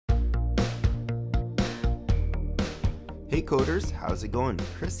Hey coders, how's it going?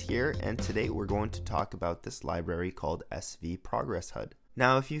 Chris here, and today we're going to talk about this library called SVProgressHUD.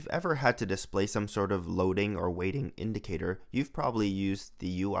 Now, if you've ever had to display some sort of loading or waiting indicator, you've probably used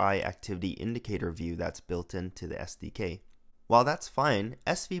the UIActivityIndicatorView that's built into the SDK. While that's fine,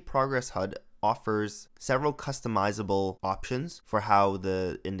 SVProgressHUD offers several customizable options for how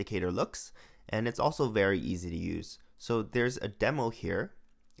the indicator looks, and it's also very easy to use. So there's a demo here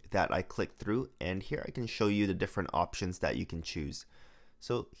that I clicked through, and here I can show you the different options that you can choose.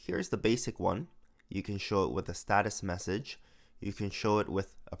 So here's the basic one. You can show it with a status message, you can show it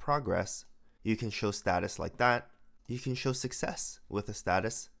with a progress, you can show status like that, you can show success with a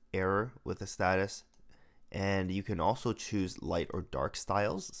status, error with a status, and you can also choose light or dark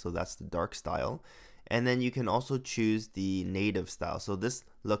styles, so that's the dark style, and then you can also choose the native style. So this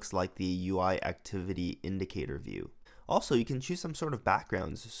looks like the UIActivityIndicatorView. Also, you can choose some sort of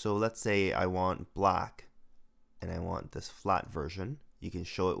backgrounds. So let's say I want black and I want this flat version. You can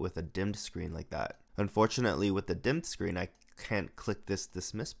show it with a dimmed screen like that. Unfortunately, with the dimmed screen, I can't click this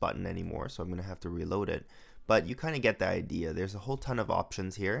dismiss button anymore, so I'm going to have to reload it. But you kind of get the idea. There's a whole ton of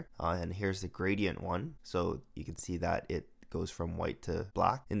options here, and here's the gradient one. So you can see that it goes from white to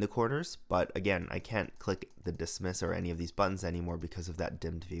black in the corners. But again, I can't click the dismiss or any of these buttons anymore because of that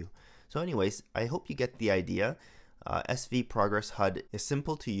dimmed view. So anyways, I hope you get the idea. SVProgressHUD is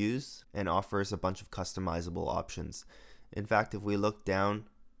simple to use and offers a bunch of customizable options. In fact, if we look down,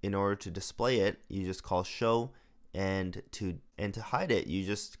 in order to display it, you just call show, and to hide it, you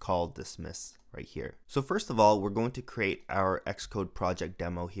just call dismiss right here. So first of all, we're going to create our Xcode project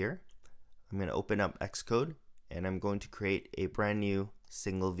demo here. I'm going to open up Xcode, and I'm going to create a brand new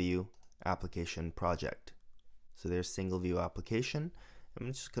single view application project. So there's single view application.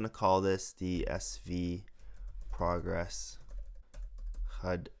 I'm just going to call this the SV Progress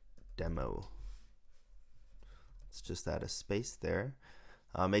HUD demo. Let's just add a space there.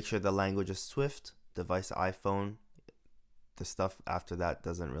 Make sure the language is Swift, device iPhone. The stuff after that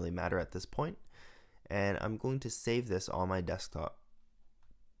doesn't really matter at this point. And I'm going to save this on my desktop.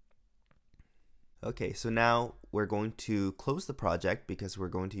 Okay, so now we're going to close the project because we're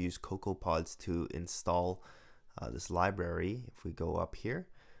going to use Cocoapods to install this library. If we go up here,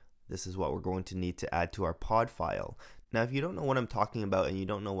 this is what we're going to need to add to our pod file. Now, if you don't know what I'm talking about and you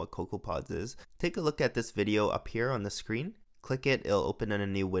don't know what Cocoapods is, take a look at this video up here on the screen. Click it, it'll open in a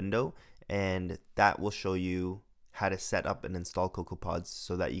new window, and that will show you how to set up and install Cocoapods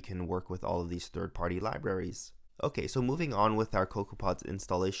so that you can work with all of these third-party libraries. Okay, so moving on with our Cocoapods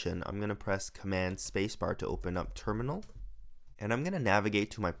installation, I'm going to press Command Spacebar to open up Terminal, and I'm going to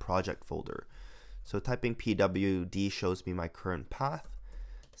navigate to my project folder. So typing pwd shows me my current path.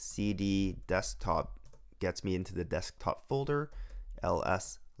 CD desktop gets me into the desktop folder.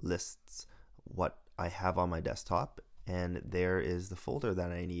 ls lists what I have on my desktop, and there is the folder that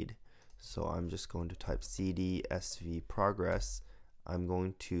I need. So I'm just going to type cd sv progress. I'm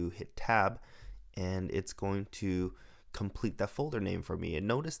going to hit tab, and it's going to complete that folder name for me. And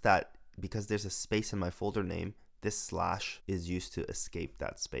notice that because there's a space in my folder name, this slash is used to escape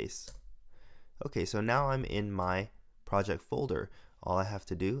that space. Okay, so now I'm in my project folder. All I have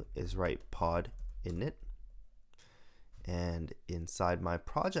to do is write pod init, and inside my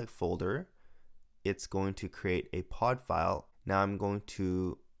project folder, it's going to create a pod file. Now I'm going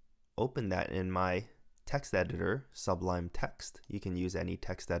to open that in my text editor, Sublime Text. You can use any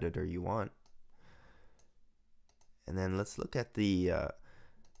text editor you want. And then let's look at the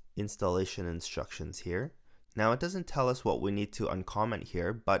installation instructions here. Now, it doesn't tell us what we need to uncomment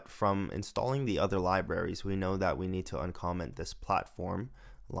here, but from installing the other libraries, we know that we need to uncomment this platform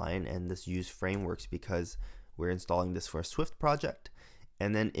line and this use frameworks because we're installing this for a Swift project.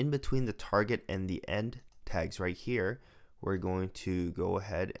 And then in between the target and the end tags right here, we're going to go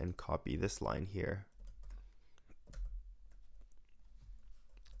ahead and copy this line here.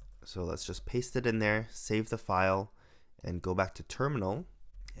 So let's just paste it in there, save the file, and go back to terminal.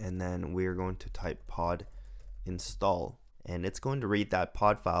 And then we're going to type pod install, and it's going to read that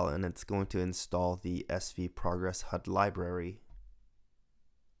pod file, and it's going to install the SVProgressHUD library.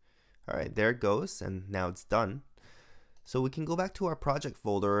 Alright, there it goes, and now it's done. So we can go back to our project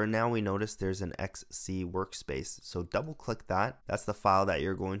folder, and now we notice there's an XC workspace. So double click that. That's the file that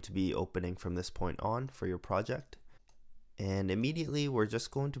you're going to be opening from this point on for your project. And immediately we're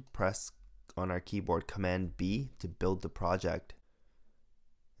just going to press on our keyboard Command B to build the project.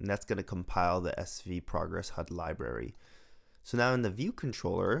 And that's going to compile the SVProgressHUD library. So now in the view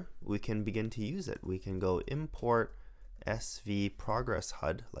controller, we can begin to use it. We can go import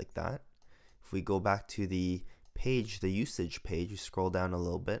SVProgressHUD like that. If we go back to the page, the usage page, you scroll down a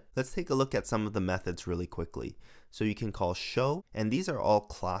little bit. Let's take a look at some of the methods really quickly. So you can call show, and these are all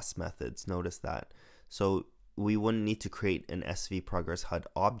class methods. Notice that. So we wouldn't need to create an SVProgressHUD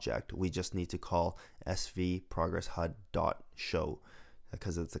object. We just need to call SVProgressHUD.show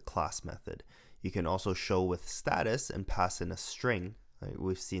because it's a class method. You can also show with status and pass in a string. Right?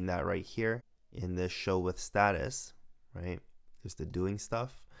 We've seen that right here in this show with status, right? There's the doing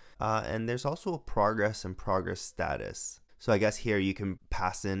stuff. And there's also a progress and progress status. So I guess here you can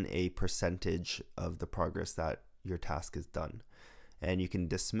pass in a percentage of the progress that your task is done. And you can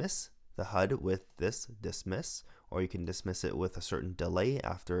dismiss the HUD with this dismiss, or you can dismiss it with a certain delay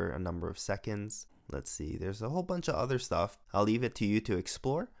after a number of seconds. Let's see, there's a whole bunch of other stuff. I'll leave it to you to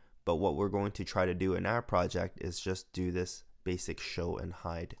explore, but what we're going to try to do in our project is just do this basic show and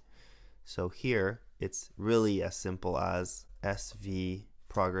hide. So here it's really as simple as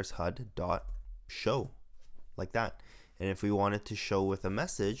SVProgressHUD.show, like that. And if we wanted to show with a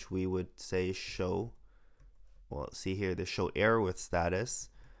message, we would say show, well, see here, the show error with status.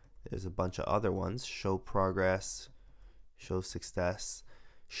 There's a bunch of other ones, show progress, show success,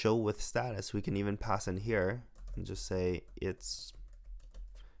 show with status. We can even pass in here and just say it's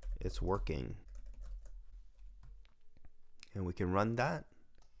working. And we can run that.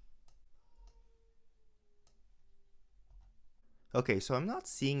 Okay, so I'm not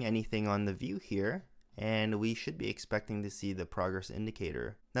seeing anything on the view here, and we should be expecting to see the progress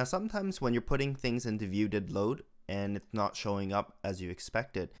indicator. Now sometimes when you're putting things into view did load and it's not showing up as you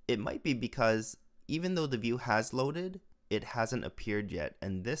expected, it might be because even though the view has loaded, it hasn't appeared yet,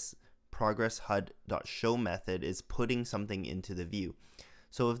 and this ProgressHUD.show method is putting something into the view.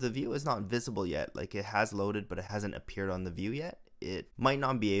 So if the view is not visible yet, like it has loaded but it hasn't appeared on the view yet, it might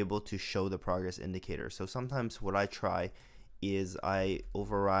not be able to show the progress indicator. So sometimes what I try is I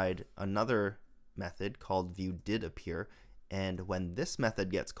override another method called viewDidAppear, and when this method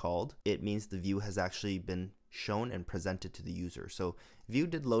gets called, it means the view has actually been shown and presented to the user. So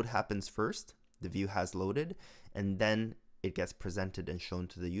viewDidLoad happens first, the view has loaded, and then it gets presented and shown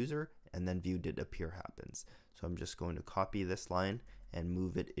to the user, and then viewDidAppear happens. So I'm just going to copy this line and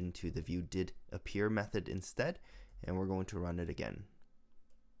move it into the viewDidAppear method instead, and we're going to run it again.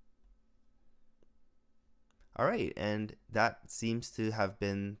 Alright, and that seems to have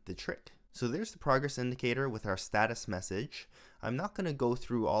been the trick. So there's the progress indicator with our status message. I'm not going to go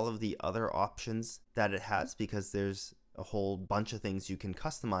through all of the other options that it has because there's a whole bunch of things you can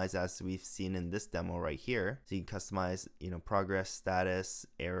customize, as we've seen in this demo right here. So you can customize, progress, status,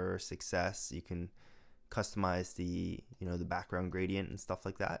 error, success. You can customize the, the background gradient and stuff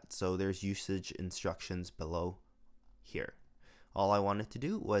like that. So there's usage instructions below here. All I wanted to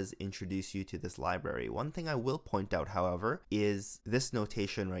do was introduce you to this library. One thing I will point out, however, is this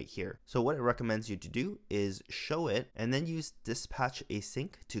notation right here. So what it recommends you to do is show it and then use dispatch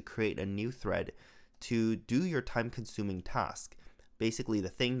async to create a new thread to do your time-consuming task. Basically the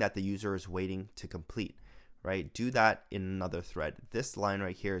thing that the user is waiting to complete, right? Do that in another thread. This line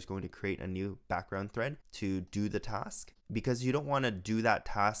right here is going to create a new background thread to do the task, because you don't want to do that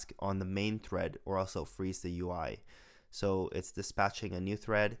task on the main thread or else it'll freeze the UI. So it's dispatching a new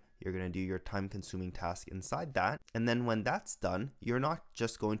thread. You're going to do your time-consuming task inside that. And then when that's done, you're not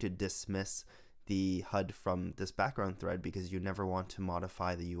just going to dismiss the HUD from this background thread, because you never want to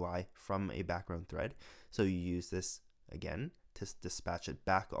modify the UI from a background thread. So you use this again to dispatch it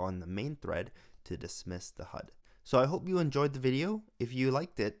back on the main thread to dismiss the HUD. So I hope you enjoyed the video. If you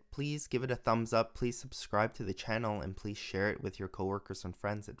liked it, please give it a thumbs up. Please subscribe to the channel and please share it with your coworkers and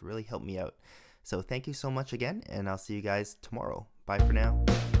friends. It really helped me out. So thank you so much again, and I'll see you guys tomorrow. Bye for now.